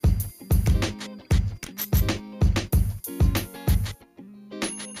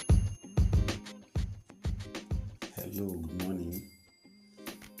Hello, good morning.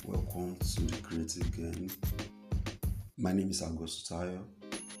 Welcome to the Creative Gang. My name is Augusto Tayo,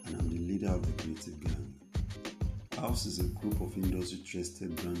 and I'm the leader of the Creative Gang. Ours is a group of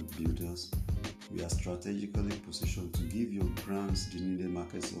industry-trusted brand builders. We are strategically positioned to give your brands the needed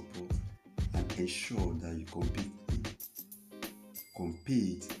market support and ensure that you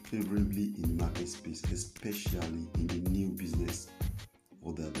compete favorably in the market space, especially in the new business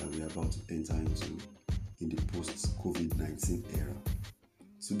order that we are about to enter into in the post-COVID-19 era.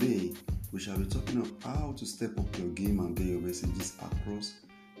 Today, we shall be talking of how to step up your game and get your messages across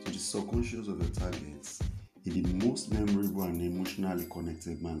to the subconscious of your targets in the most memorable and emotionally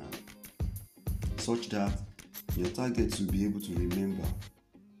connected manner, such that your targets will be able to remember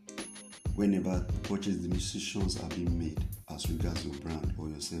whenever purchase decisions are being made as regards your brand or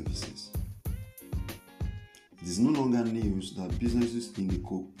your services. It is no longer news that businesses in the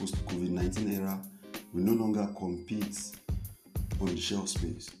post-COVID-19 era will no longer compete on the shelf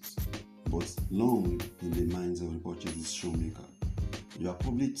space, but long in the minds of the purchase decision maker. You are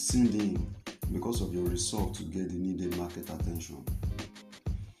probably tuned in because of your resolve to get the needed market attention.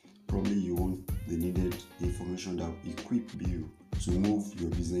 Probably you want the needed information that will equip you to move your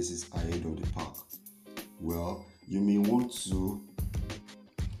businesses ahead of the pack. Well, you may want to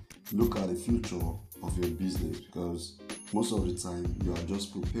look at the future of your business because most of the time you are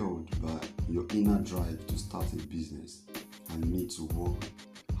just propelled by your inner drive to start a business, and you need to work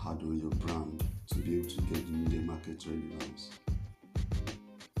hard on your brand to be able to get the needed market relevance.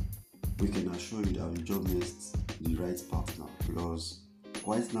 We can assure you that you just missed the right partner because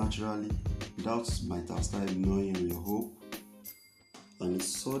quite naturally, doubts might have started gnawing on your hope, and a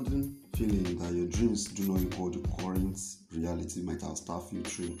sudden feeling that your dreams do not equal the current reality might have started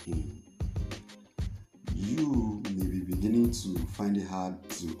filtering in. You may be beginning to find it hard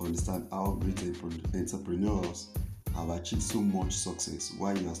to understand how great entrepreneurs have achieved so much success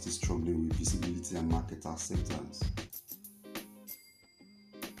while you are still struggling with visibility and market acceptance.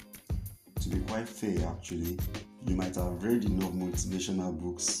 To be quite fair, actually, you might have read enough motivational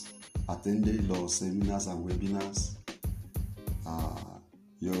books, attended a lot of seminars and webinars.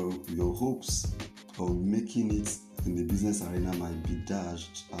 Your hopes of making it in the business arena might be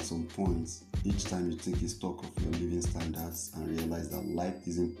dashed at some point each time you take a stock of your living standards and realize that life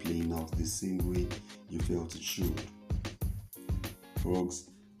isn't playing out the same way you felt it should. Folks,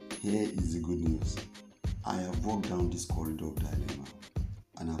 here is the good news. I have walked down this corridor of dilemma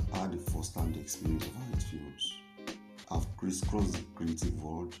and I've had a first-hand experience of how it feels. I've crisscrossed the creative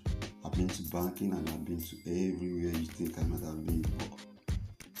world, I've been to banking, and I've been to everywhere you think I might have been before.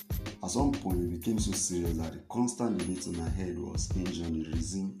 At some point, it became so serious that the constant debate in my head was hinged on the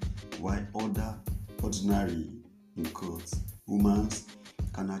reason why other ordinary, in quotes, humans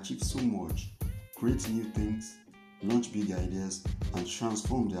can achieve so much, create new things, launch big ideas, and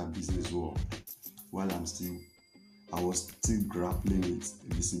transform their business world, while I was still grappling with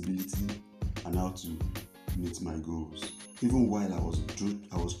visibility and how to meet my goals. Even while I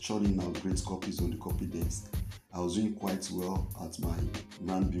was churning out great copies on the copy desk, I was doing quite well at my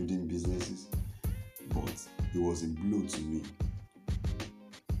brand building businesses, but it was a blow to me.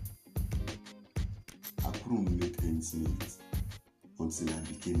 I couldn't make ends meet until I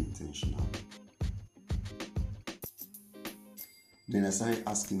became intentional. Then I started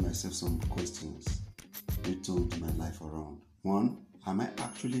asking myself some questions which turned my life around. 1, am I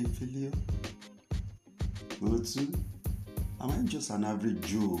actually a failure? Number 2, am I just an average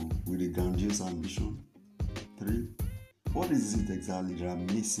Joe with a grandiose ambition? 3, what is it exactly that I'm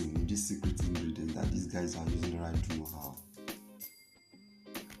missing in this secret ingredient that these guys are using that I do not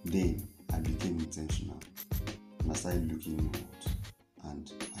have? Then I became intentional and I started looking inward,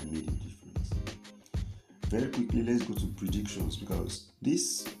 and I made a difference. Very quickly, let's go to predictions because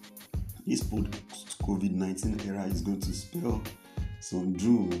this post-COVID-19 era is going to spell some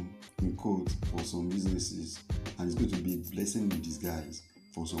doom, in quotes, for some businesses, and it's going to be a blessing in disguise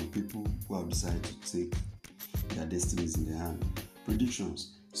for some people who have decided to take their destinies in their hand.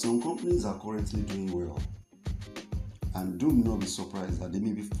 Predictions. Some companies are currently doing well, and do not be surprised that they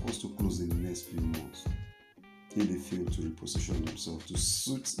may be forced to close in the next few months if they fail to reposition themselves to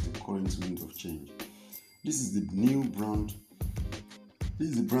suit the current wind of change. This is the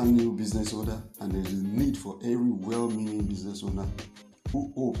brand new business order, and there is a need for every well-meaning business owner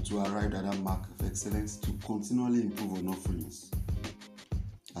who hope to arrive at that mark of excellence to continually improve on offerings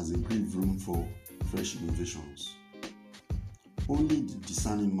as they give room for fresh innovations. Only the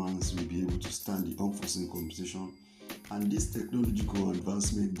discerning minds will be able to stand the unforeseen competition and this technological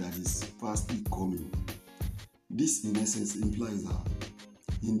advancement that is fastly coming. This in essence implies that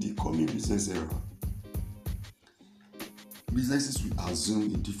in the coming business era, Businesses will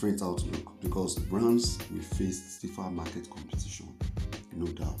assume a different outlook because brands will face stiffer market competition, no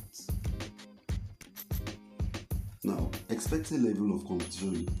doubt. Now, expected level of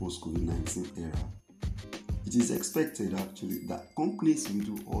competition in the post-COVID-19 era. It is expected actually that companies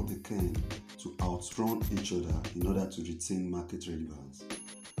will do all they can to outrun each other in order to retain market relevance.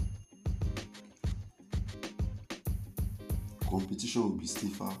 Competition will be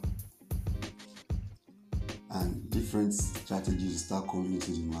stiffer and different strategies start coming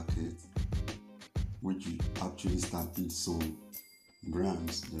into the market, which will actually stampede some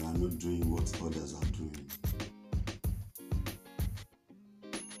brands that are not doing what others are doing.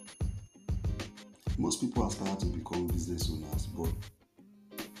 Most people aspire to become business owners, but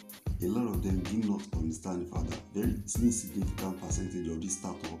a lot of them do not understand the fact that very insignificant percentage of these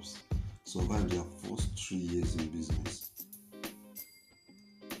startups survive their first 3 years in business.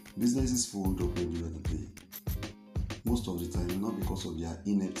 Businesses fold up every other day. Most of the time, not because of their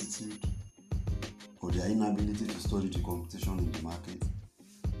ineptitude or their inability to study the competition in the market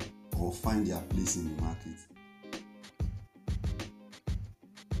or find their place in the market.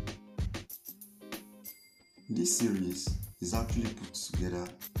 This series is actually put together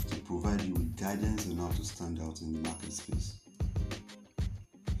to provide you with guidance on how to stand out in the market space.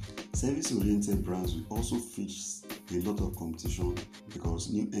 Service-oriented brands will also face a lot of competition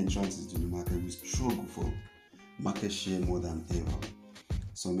because new entrants into the market will struggle for market share more than ever.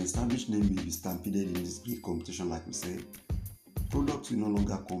 Some established names may be stampeded in this great competition, like we said. Products will no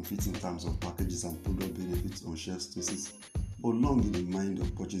longer compete in terms of packages and product benefits on shelf spaces, but long in the mind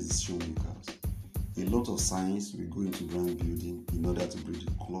of purchase decision makers. A lot of science will go into brand building in order to break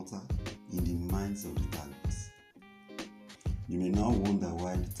the clutter in the minds of the targets. You may now wonder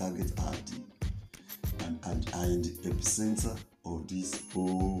why the targets are in the epicenter of this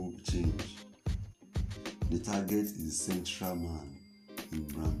whole change. The target is the central man in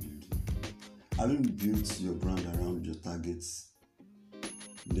brand building. Having built your brand around your targets,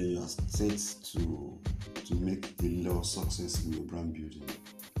 then you are set to make a lot of success in your brand building.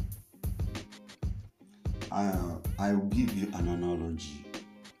 I will give you an analogy.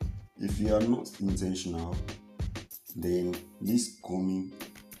 If you are not intentional, then this coming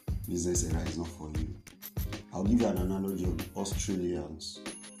business era is not for you. I'll give you an analogy of the Australians.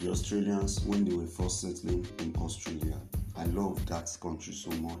 The Australians, when they were first settling in Australia, I love that country so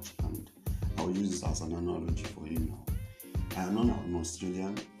much, and I'll use this as an analogy for you now. I am not an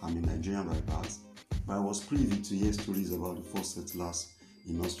Australian, I'm a Nigerian by birth, but I was privy to hear stories about the first settlers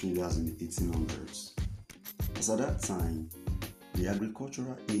in Australia in the 1800s. As at that time, the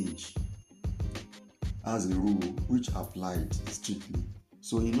agricultural age has a rule which applied strictly.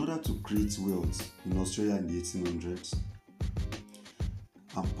 So in order to create wealth in Australia in the 1800s,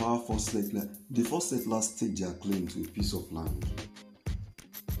 the first settlers take their claim to a piece of land.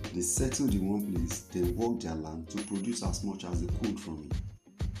 They settled in one place, they worked their land to produce as much as they could from it.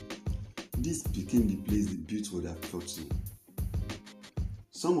 This became the place they built for their fortune.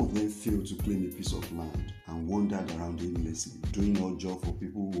 Some of them failed to claim a piece of land and wandered around aimlessly, doing odd jobs for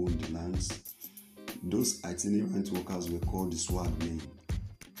people who owned the lands. Those itinerant workers were called the swag men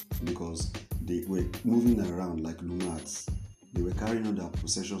because they were moving around like nomads. They were carrying on their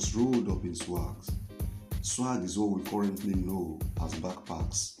possessions rolled up in swags. Swag is what we currently know as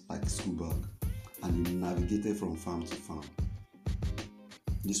backpacks, like school bag, and they navigated from farm to farm.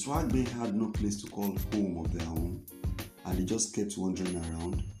 The swag men had no place to call home of their own, and they just kept wandering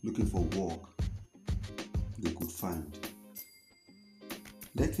around looking for work they could find.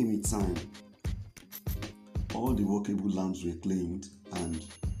 There came a time all the workable lands were claimed and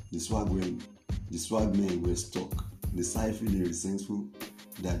the swag men were stuck, decidedly resentful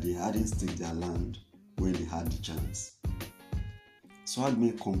that they hadn't staked their land when they had the chance. Swag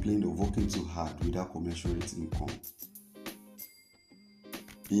men complained of working too hard without commensurate income.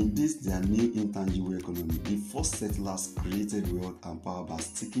 In this their new intangible economy, the first settlers created wealth and power by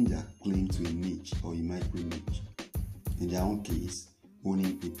staking their claim to a niche or a micro niche, in their own case,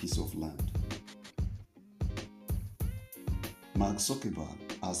 owning a piece of land. Mark Zuckerberg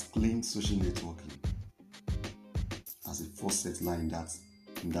has claimed social networking as a first settler in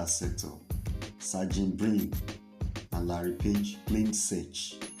that sector. Sergey Brin and Larry Page claimed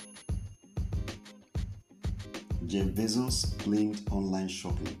search. Jeff Bezos claimed online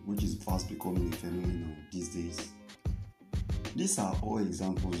shopping, which is fast becoming a phenomenon these days. These are all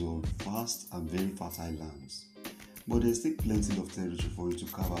examples of vast and very fertile lands, but there's still plenty of territory for you to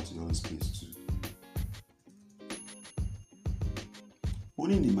carve out your own space too.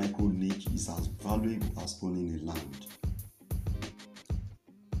 Owning a micro niche is as valuable as owning a land.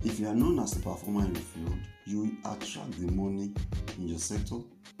 If you are known as a performer in the field, you attract the money in your sector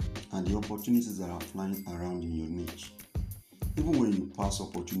and the opportunities that are flying around in your niche. Even when you pass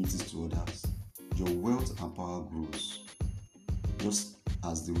opportunities to others, your wealth and power grows, just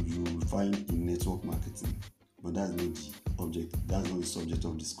as you will find in network marketing. But that's not the subject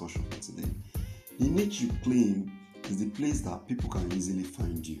of discussion for today. The niche you claim is the place that people can easily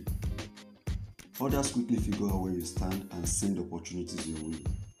find you. Others quickly figure out where you stand and send opportunities your way.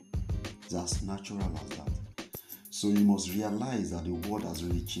 It's as natural as that. So you must realize that the world has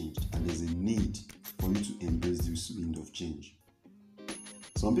really changed and there's a need for you to embrace this wind of change.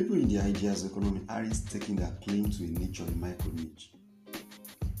 Some people in the ideas economy aren't taking their claim to a niche or a micro niche.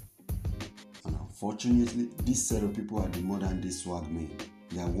 And unfortunately, this set of people are the modern day swag men.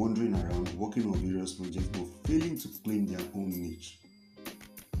 They are wandering around, working on various projects, but failing to claim their own niche.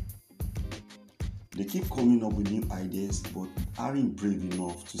 They keep coming up with new ideas, but aren't brave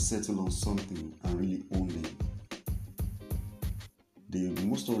enough to settle on something and really own them. They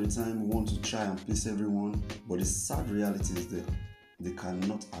most of the time want to try and please everyone, but the sad reality is that they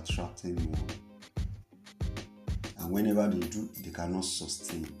cannot attract anyone. And whenever they do, they cannot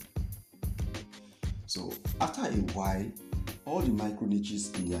sustain. So after a while, all the micro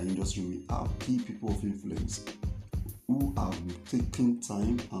niches in their industry will have key people of influence who have taken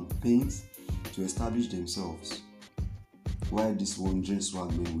time and pains to establish themselves, while these wandering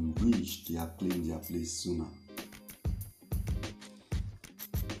swagmen will wish they had claimed their place sooner.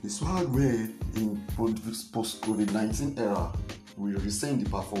 The swagmen in post-COVID-19 era will resent the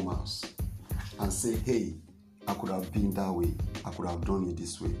performers and say, hey, I could have been that way, I could have done it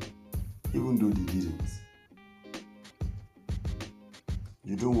this way, even though they didn't.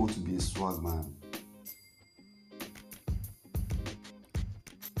 You don't want to be a swag man.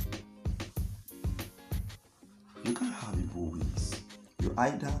 You can't have it both ways. You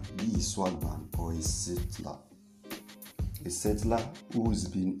either be a swag man or a settler. A settler who has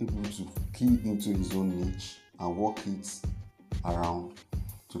been able to key into his own niche and work it around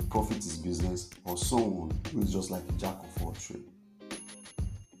to profit his business, or someone who is just like a jack of all trades.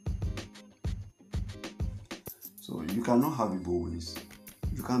 So you cannot have it both ways.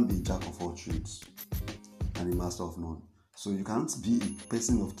 You can't be a jack of all trades and a master of none. So you can't be a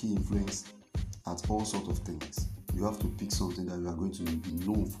person of key influence at all sorts of things. You have to pick something that you are going to be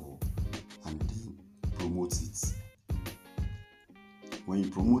known for and then promote it. When you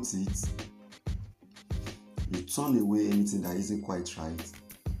promote it, you turn away anything that isn't quite right,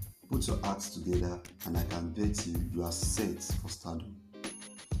 put your acts together, and I can bet you are set for stardom.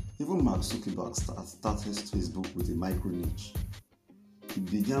 Even Mark Zuckerberg started Facebook with a micro niche. He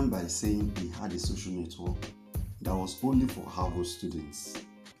began by saying he had a social network that was only for Harvard students.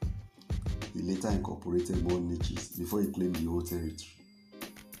 He later incorporated more niches before he claimed the whole territory.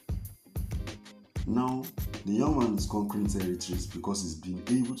 Now, the young man is conquering territories because he's been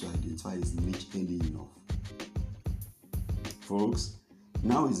able to identify his niche early enough. Folks,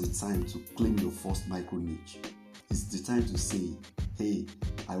 now is the time to claim your first micro niche. It's the time to say, hey,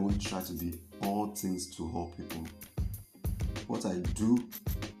 I won't try to be all things to all people. What I do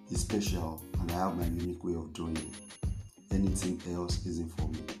is special and I have my unique way of doing it. Anything else isn't for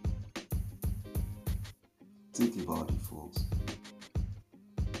me. Think about it, folks.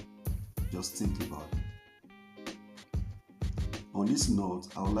 Just think about it. On this note,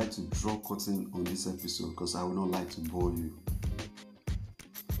 I would like to draw curtain on this episode because I would not like to bore you.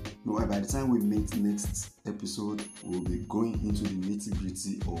 By the time we meet next episode, we'll be going into the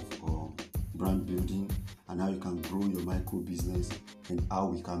nitty-gritty of brand building and how you can grow your micro business and how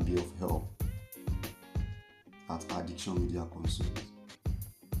we can be of help at Addiction Media Consult.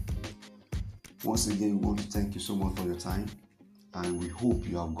 Once again, we want to thank you so much for your time and we hope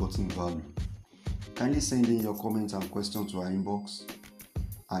you have gotten value. Kindly send in your comments and questions to our inbox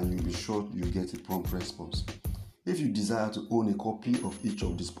and you'll be sure you get a prompt response. If you desire to own a copy of each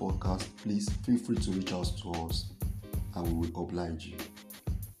of these podcasts, please feel free to reach out to us and we will oblige you.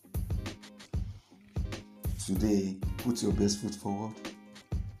 Today, put your best foot forward,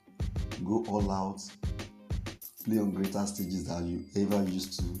 go all out, play on greater stages than you ever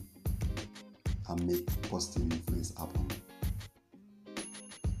used to, and make positive influence happen.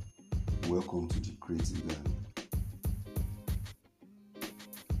 Welcome to the Creative Gang.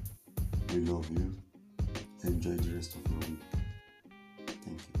 We love you. Enjoy the rest of your week.